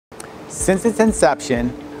Since its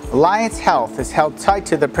inception, Alliance Health has held tight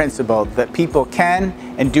to the principle that people can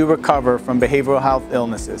and do recover from behavioral health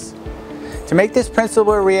illnesses. To make this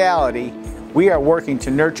principle a reality, we are working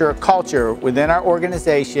to nurture a culture within our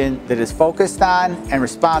organization that is focused on and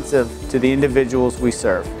responsive to the individuals we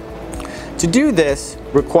serve. To do this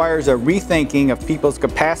requires a rethinking of people's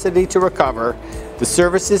capacity to recover, the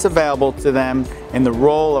services available to them, and the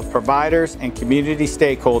role of providers and community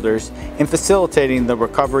stakeholders in facilitating the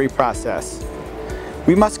recovery process.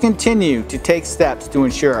 We must continue to take steps to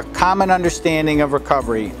ensure a common understanding of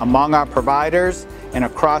recovery among our providers and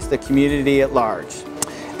across the community at large.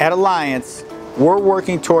 At Alliance, we're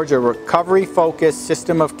working towards a recovery-focused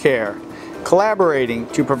system of care, collaborating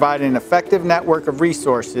to provide an effective network of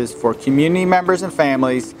resources for community members and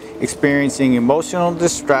families experiencing emotional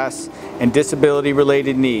distress and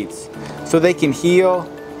disability-related needs, so they can heal,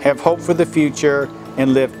 have hope for the future,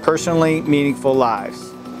 and live personally meaningful lives.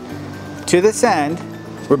 To this end,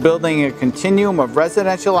 we're building a continuum of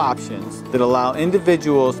residential options that allow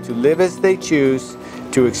individuals to live as they choose,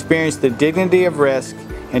 to experience the dignity of risk,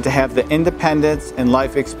 and to have the independence and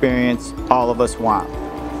life experience all of us want.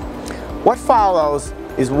 What follows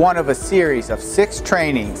is one of a series of 6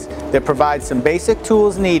 trainings that provide some basic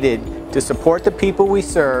tools needed to support the people we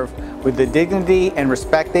serve with the dignity and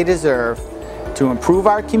respect they deserve, to improve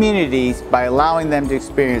our communities by allowing them to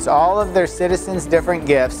experience all of their citizens' different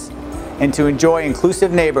gifts, and to enjoy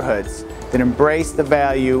inclusive neighborhoods that embrace the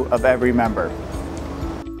value of every member.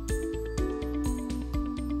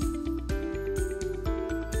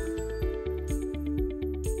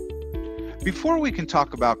 Before we can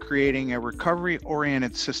talk about creating a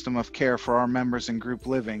recovery-oriented system of care for our members in group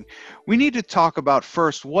living, we need to talk about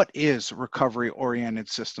first, what is recovery-oriented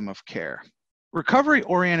system of care?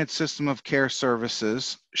 Recovery-oriented system of care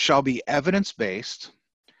services shall be evidence-based,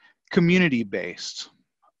 community-based,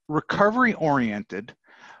 recovery-oriented,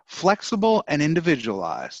 flexible, and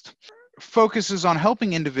individualized. Focuses on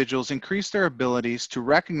helping individuals increase their abilities to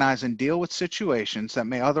recognize and deal with situations that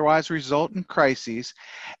may otherwise result in crises,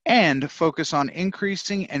 and focus on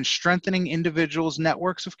increasing and strengthening individuals'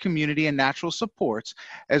 networks of community and natural supports,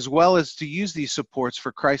 as well as to use these supports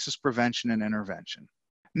for crisis prevention and intervention.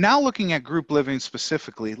 Now, looking at group living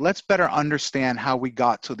specifically, let's better understand how we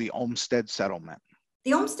got to the Olmstead settlement.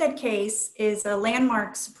 The Olmstead case is a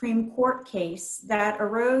landmark Supreme Court case that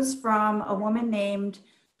arose from a woman named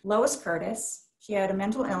Lois Curtis. She had a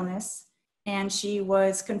mental illness and she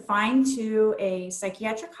was confined to a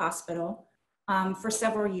psychiatric hospital for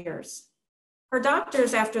several years. Her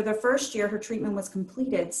doctors, after the first year her treatment was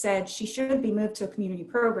completed, said she should be moved to a community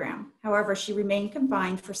program. However, she remained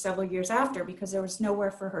confined for several years after because there was nowhere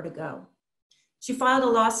for her to go. She filed a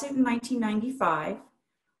lawsuit in 1995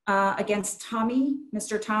 against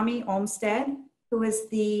Mr. Tommy Olmstead, who is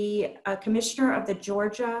the commissioner of the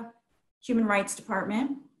Georgia Human Rights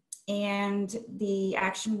Department. And the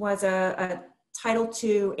action was a Title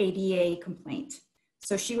II ADA complaint.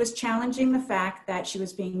 So she was challenging the fact that she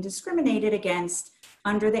was being discriminated against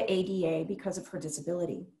under the ADA because of her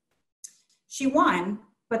disability. She won,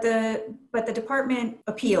 but the department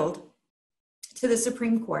appealed to the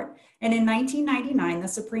Supreme Court. And in 1999, the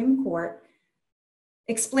Supreme Court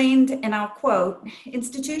explained, and I'll quote,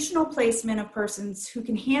 "Institutional placement of persons who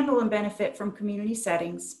can handle and benefit from community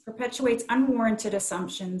settings perpetuates unwarranted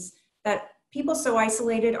assumptions that people so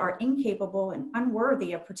isolated are incapable and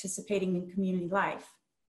unworthy of participating in community life.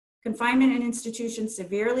 Confinement in institutions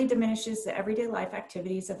severely diminishes the everyday life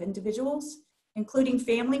activities of individuals, including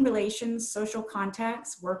family relations, social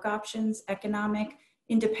contacts, work options, economic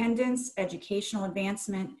independence, educational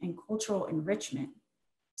advancement, and cultural enrichment."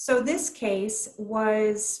 So this case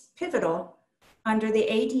was pivotal under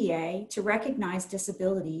the ADA to recognize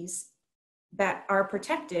disabilities that are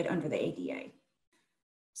protected under the ADA.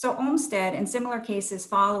 So Olmstead and similar cases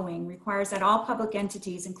following requires that all public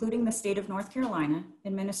entities, including the state of North Carolina,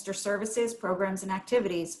 administer services, programs, and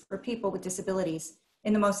activities for people with disabilities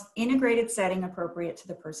in the most integrated setting appropriate to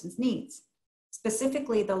the person's needs.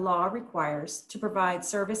 Specifically, the law requires to provide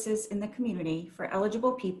services in the community for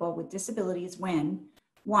eligible people with disabilities when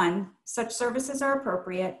 1, such services are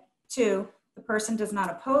appropriate, 2, the person does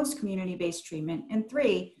not oppose community-based treatment, and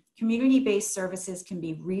 3, community-based services can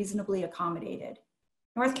be reasonably accommodated.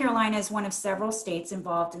 North Carolina is one of several states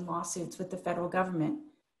involved in lawsuits with the federal government.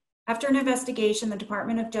 After an investigation, the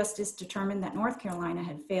Department of Justice determined that North Carolina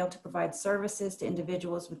had failed to provide services to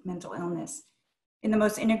individuals with mental illness in the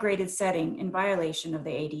most integrated setting in violation of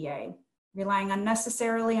the ADA, relying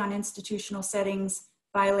unnecessarily on institutional settings,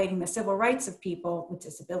 violating the civil rights of people with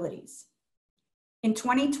disabilities. In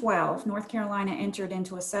 2012, North Carolina entered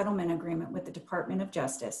into a settlement agreement with the Department of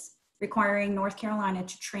Justice requiring North Carolina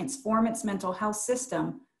to transform its mental health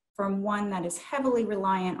system from one that is heavily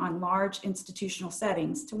reliant on large institutional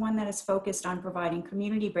settings to one that is focused on providing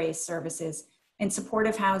community-based services and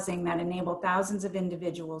supportive housing that enable thousands of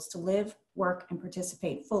individuals to live, work, and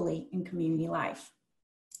participate fully in community life.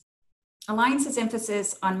 Alliance's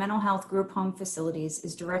emphasis on mental health group home facilities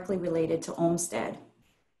is directly related to Olmsted.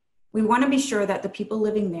 We want to be sure that the people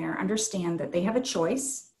living there understand that they have a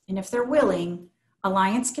choice, and if they're willing,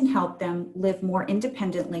 Alliance can help them live more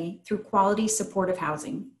independently through quality supportive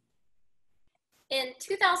housing. In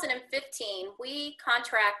 2015, we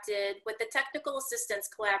contracted with the Technical Assistance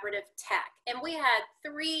Collaborative Tech, and we had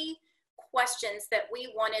 3 questions that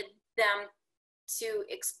we wanted them to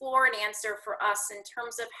explore and answer for us in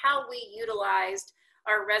terms of how we utilized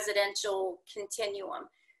our residential continuum.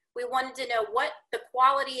 We wanted to know what the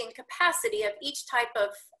quality and capacity of each type of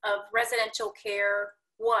residential care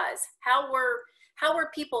was. How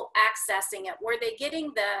were people accessing it? Were they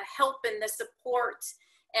getting the help and the support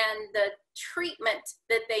and the treatment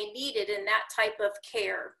that they needed in that type of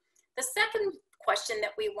care? The second question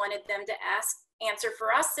that we wanted them to answer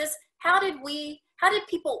for us is, how did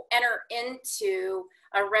people enter into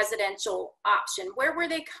a residential option? Where were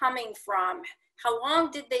they coming from? How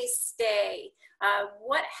long did they stay?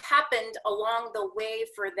 What happened along the way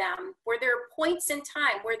for them? Were there points in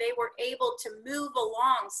time where they were able to move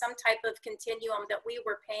along some type of continuum that we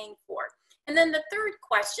were paying for? And then the third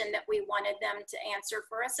question that we wanted them to answer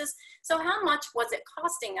for us is, so how much was it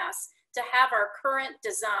costing us to have our current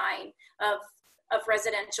design of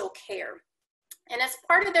residential care? And as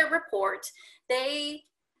part of their report, they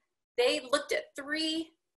looked at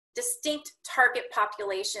 3 distinct target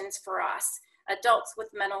populations for us: adults with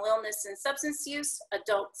mental illness and substance use,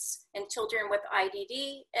 adults and children with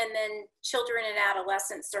IDD, and then children and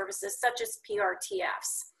adolescent services such as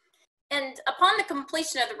PRTFs. And upon the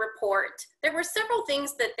completion of the report, there were several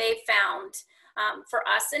things that they found for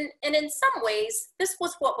us. And in some ways, this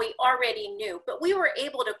was what we already knew, but we were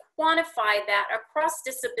able to quantify that across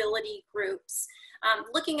disability groups,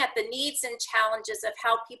 looking at the needs and challenges of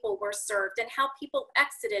how people were served and how people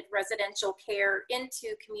exited residential care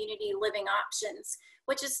into community living options,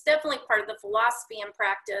 which is definitely part of the philosophy and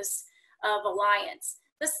practice of Alliance.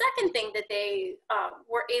 The second thing that they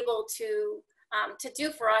were able to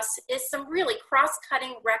do for us is some really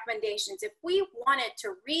cross-cutting recommendations. If we wanted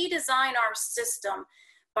to redesign our system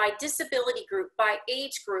by disability group, by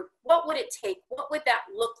age group, what would it take? What would that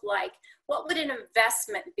look like? What would an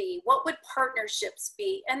investment be? What would partnerships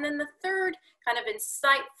be? And then the third kind of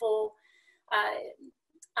insightful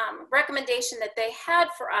recommendation that they had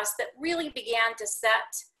for us that really began to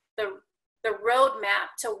set the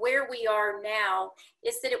roadmap to where we are now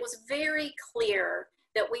is that it was very clear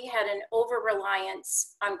that we had an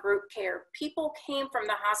over-reliance on group care. People came from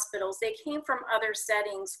the hospitals, they came from other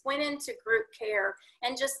settings, went into group care,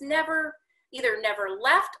 and just either never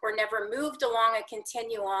left or never moved along a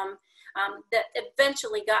continuum that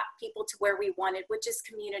eventually got people to where we wanted, which is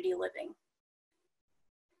community living.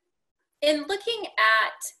 In looking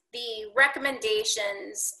at the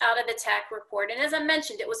recommendations out of the TAC report, and as I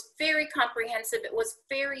mentioned, it was very comprehensive, it was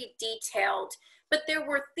very detailed, but there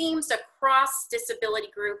were themes across disability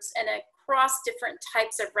groups and across different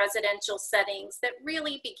types of residential settings that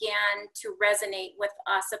really began to resonate with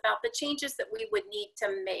us about the changes that we would need to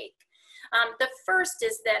make. The first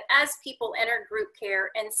is that as people entered group care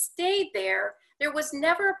and stayed there, there was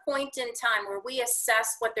never a point in time where we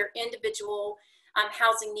assessed what their individual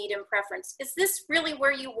housing need and preference. Is this really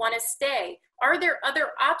where you want to stay? Are there other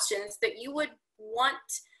options that you would want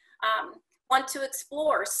to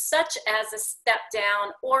explore, such as a step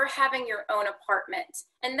down or having your own apartment?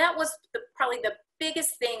 And that was probably the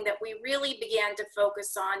biggest thing that we really began to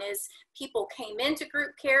focus on. Is people came into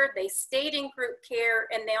group care, they stayed in group care,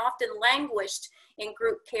 and they often languished in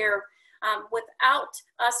group care without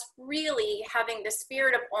us really having the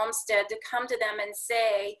spirit of Olmsted to come to them and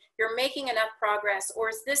say, you're making enough progress, or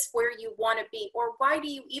is this where you want to be, or why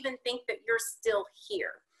do you even think that you're still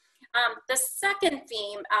here? The second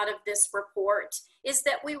theme out of this report is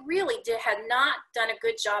that we really had not done a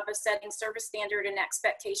good job of setting service standard and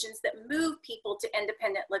expectations that move people to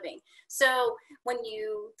independent living. So when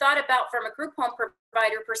you thought about from a group home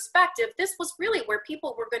provider perspective, this was really where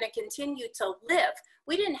people were going to continue to live.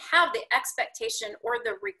 We didn't have the expectation or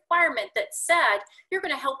the requirement that said, you're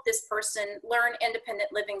going to help this person learn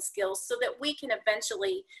independent living skills so that we can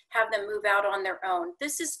eventually have them move out on their own.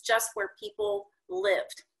 This is just where people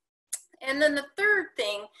lived. And then the third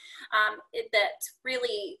thing that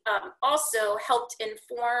really also helped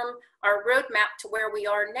inform our roadmap to where we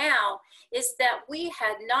are now is that we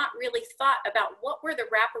had not really thought about what were the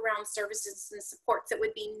wraparound services and supports that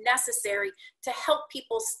would be necessary to help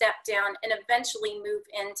people step down and eventually move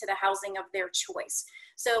into the housing of their choice.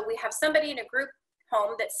 So we have somebody in a group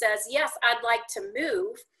home that says, yes, I'd like to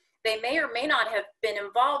move. They may or may not have been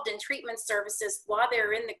involved in treatment services while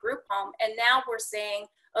they're in the group home. And now we're saying,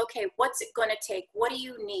 okay, what's it going to take? What do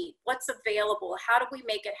you need? What's available? How do we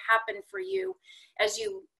make it happen for you as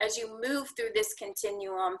you move through this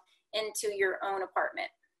continuum into your own apartment?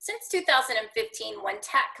 Since 2015, when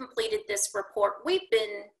TAC completed this report, we've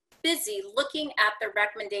been busy looking at the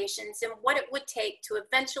recommendations and what it would take to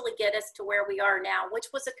eventually get us to where we are now, which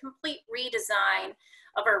was a complete redesign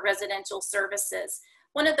of our residential services.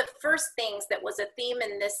 One of the first things that was a theme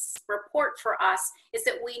in this report for us is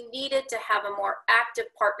that we needed to have a more active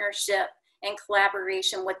partnership and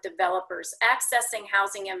collaboration with developers. Accessing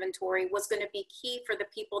housing inventory was going to be key for the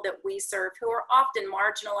people that we serve who are often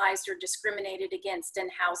marginalized or discriminated against in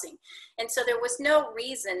housing. And so there was no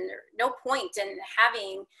reason, no point in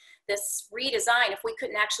having this redesign if we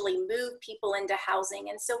couldn't actually move people into housing.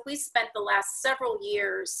 And so we spent the last several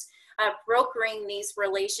years brokering these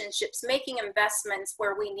relationships, making investments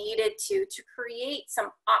where we needed to create some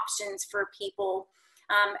options for people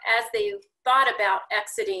as they thought about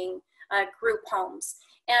exiting group homes.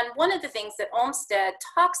 And one of the things that Olmstead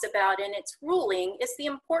talks about in its ruling is the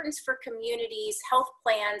importance for communities, health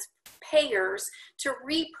plans, payers to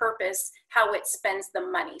repurpose how it spends the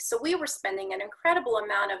money. So we were spending an incredible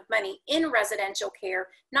amount of money in residential care,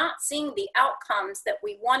 not seeing the outcomes that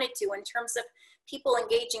we wanted to in terms of people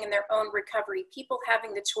engaging in their own recovery, people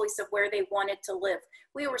having the choice of where they wanted to live.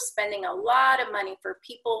 We were spending a lot of money for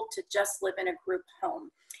people to just live in a group home.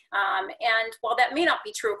 And while that may not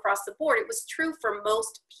be true across the board, it was true for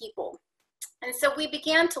most people. And so we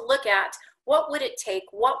began to look at what would it take,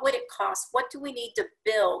 what would it cost, what do we need to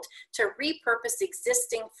build to repurpose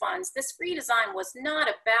existing funds. This redesign was not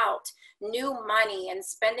about new money and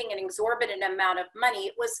spending an exorbitant amount of money.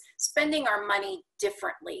 It was spending our money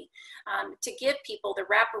differently to give people the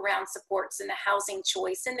wraparound supports and the housing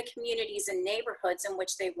choice in the communities and neighborhoods in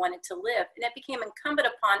which they wanted to live. And it became incumbent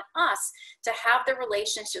upon us to have the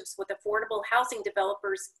relationships with affordable housing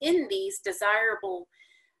developers in these desirable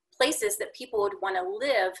places that people would want to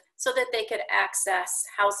live so that they could access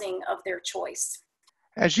housing of their choice.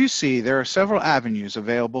 As you see, there are several avenues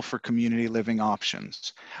available for community living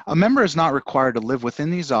options. A member is not required to live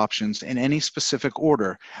within these options in any specific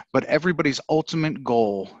order, but everybody's ultimate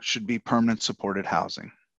goal should be permanent supported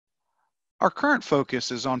housing. Our current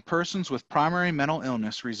focus is on persons with primary mental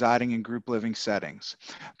illness residing in group living settings.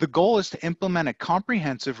 The goal is to implement a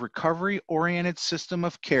comprehensive recovery-oriented system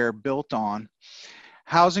of care built on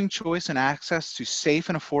housing choice and access to safe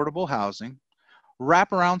and affordable housing,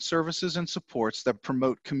 wraparound services and supports that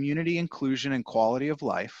promote community inclusion and quality of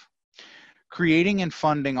life, creating and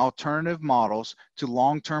funding alternative models to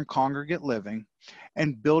long-term congregate living,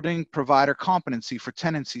 and building provider competency for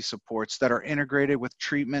tenancy supports that are integrated with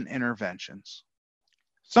treatment interventions.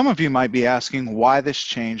 Some of you might be asking why this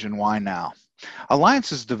change and why now? Alliance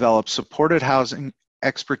has developed supported housing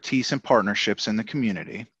expertise and partnerships in the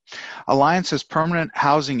community. Alliance has permanent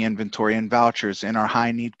housing inventory and vouchers in our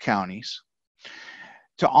high-need counties.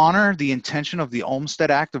 To honor the intention of the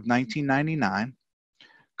Olmstead Act of 1999,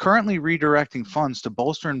 currently redirecting funds to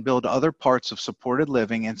bolster and build other parts of supported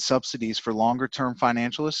living and subsidies for longer-term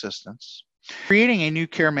financial assistance, creating a new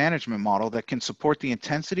care management model that can support the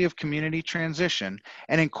intensity of community transition,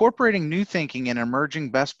 and incorporating new thinking and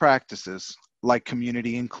emerging best practices like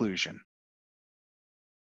community inclusion.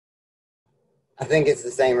 I think it's the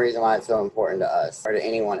same reason why it's so important to us, or to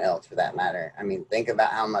anyone else for that matter. I mean, think about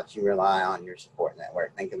how much you rely on your support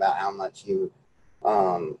network. Think about how much you,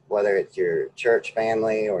 whether it's your church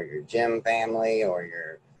family or your gym family or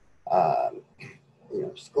your,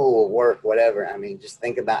 school, work, whatever. I mean, just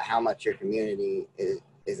think about how much your community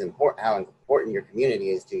is important, how important your community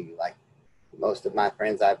is to you. Like most of my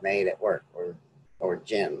friends I've made at work or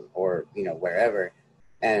gym or, wherever.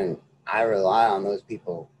 And I rely on those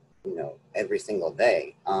people every single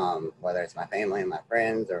day, whether it's my family and my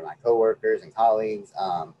friends or my coworkers and colleagues.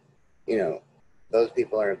 Those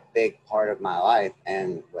people are a big part of my life,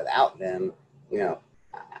 and without them,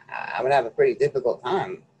 I would have a pretty difficult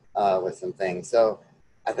time with some things. So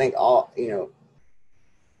I think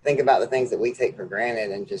think about the things that we take for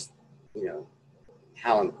granted and just,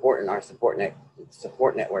 how important our support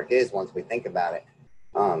network is once we think about it.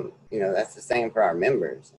 That's the same for our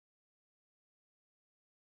members.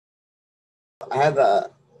 I have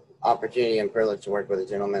opportunity and privilege to work with a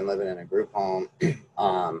gentleman living in a group home,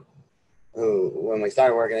 who, when we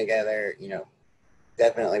started working together, you know,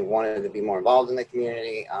 definitely wanted to be more involved in the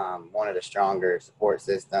community, wanted a stronger support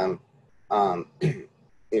system, you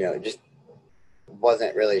know, just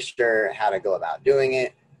wasn't really sure how to go about doing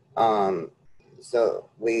it. So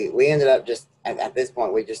we ended up just, at this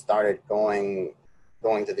point, we just started going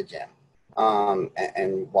to the gym,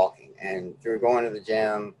 and walking. And through going to the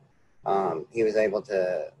gym, he was able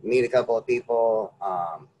to meet a couple of people,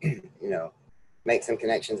 you know, make some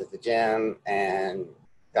connections at the gym, and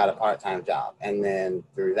got a part-time job. And then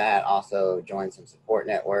through that, also joined some support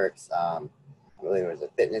networks. I believe it was a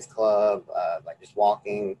fitness club, like just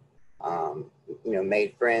walking, you know,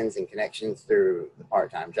 made friends and connections through the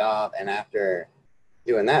part-time job. And after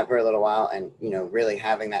doing that for a little while, and, you know, really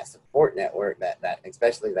having that support network, that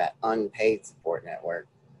especially that unpaid support network,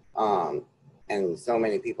 and so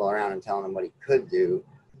many people around him telling him what he could do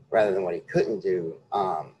rather than what he couldn't do,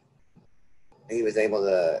 he was able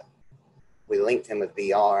to, we linked him with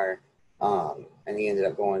VR, and he ended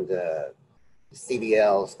up going to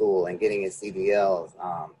CDL school and getting his CDLs.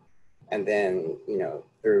 And then, you know,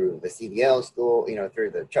 through the CDL school, you know, through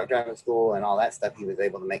the truck driving school and all that stuff, he was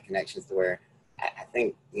able to make connections to where I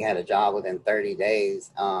think he had a job within 30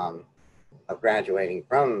 days of graduating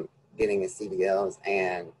from getting his CDLs,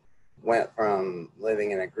 and went from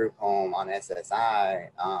living in a group home on SSI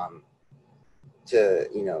to,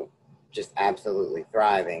 you know, just absolutely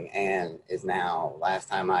thriving, and is now, last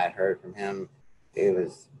time I had heard from him, he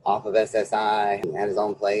was off of SSI, he had his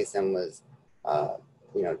own place, and was,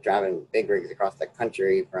 you know, driving big rigs across the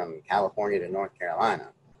country from California to North Carolina.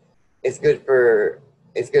 It's good for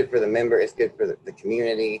the member, it's good for the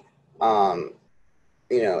community, you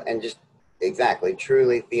know, and just exactly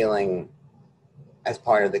truly feeling as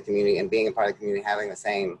part of the community, and being a part of the community, having the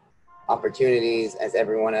same opportunities as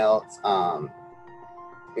everyone else,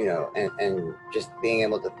 you know, and just being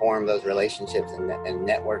able to form those relationships and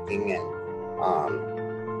networking,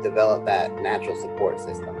 and develop that natural support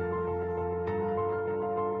system.